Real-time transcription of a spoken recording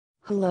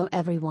Hello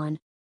everyone.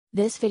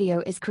 This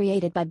video is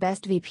created by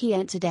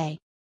BestVPN today.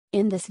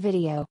 In this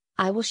video,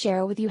 I will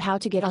share with you how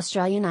to get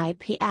Australian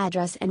IP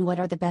address and what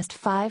are the best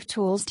 5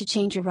 tools to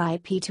change your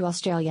IP to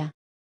Australia.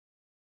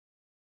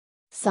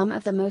 Some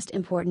of the most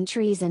important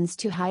reasons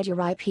to hide your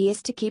IP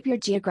is to keep your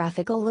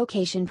geographical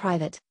location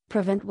private,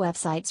 prevent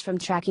websites from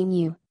tracking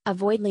you,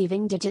 avoid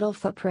leaving digital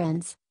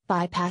footprints,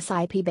 bypass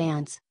IP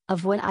bans,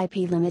 avoid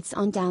IP limits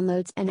on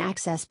downloads and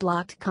access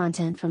blocked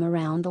content from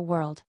around the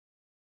world.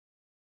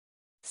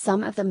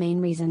 Some of the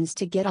main reasons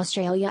to get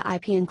Australia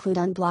IP include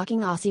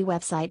unblocking Aussie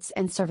websites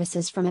and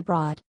services from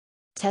abroad.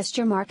 Test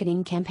your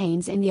marketing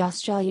campaigns in the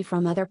Australia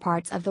from other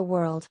parts of the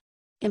world.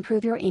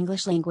 Improve your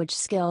English language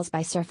skills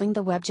by surfing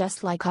the web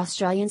just like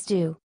Australians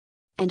do.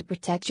 And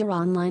protect your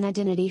online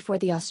identity for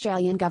the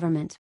Australian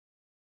government.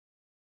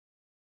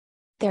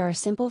 There are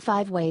simple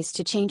 5 ways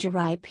to change your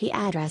IP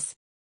address.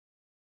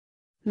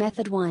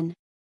 Method 1.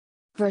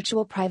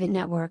 Virtual Private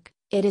Network.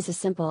 It is a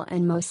simple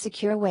and most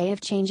secure way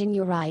of changing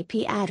your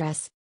IP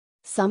address.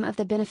 Some of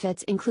the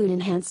benefits include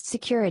enhanced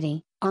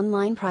security,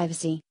 online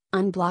privacy,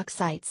 unblock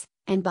sites,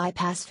 and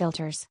bypass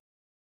filters.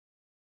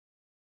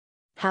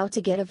 How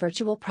to get a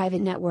virtual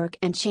private network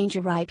and change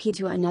your IP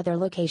to another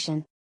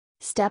location.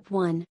 Step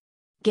 1.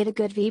 Get a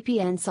good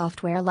VPN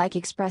software like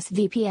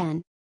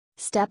ExpressVPN.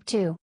 Step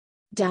 2.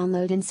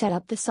 Download and set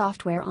up the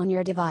software on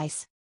your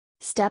device.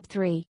 Step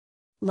 3.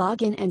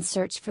 Log in and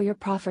search for your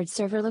proffered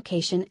server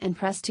location and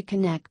press to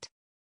connect.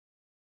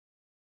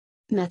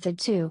 Method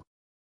 2.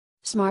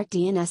 Smart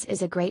DNS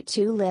is a great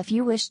tool if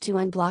you wish to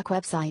unblock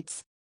websites.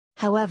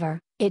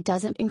 However, it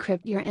doesn't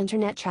encrypt your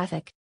internet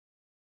traffic.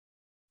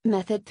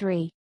 Method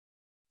 3.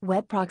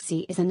 Web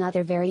Proxy is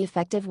another very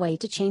effective way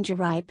to change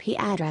your IP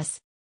address.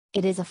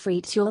 It is a free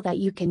tool that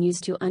you can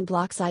use to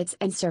unblock sites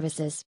and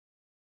services.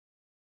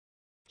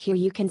 Here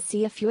you can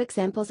see a few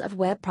examples of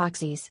web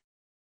proxies.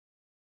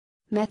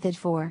 Method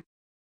 4.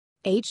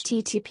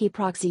 HTTP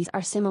proxies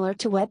are similar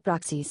to web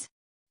proxies.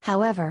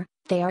 However,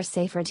 they are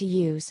safer to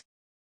use.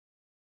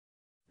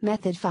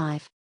 Method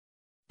 5.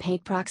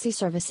 Paid proxy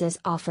services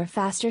offer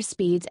faster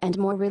speeds and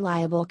more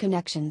reliable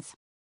connections.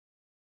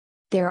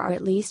 There are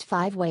at least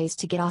 5 ways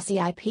to get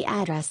Aussie IP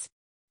address.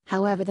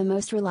 However, the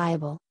most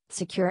reliable,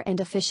 secure and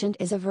efficient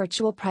is a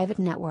virtual private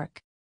network.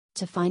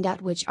 To find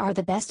out which are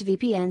the best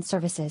VPN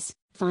services,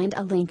 find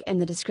a link in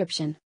the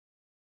description.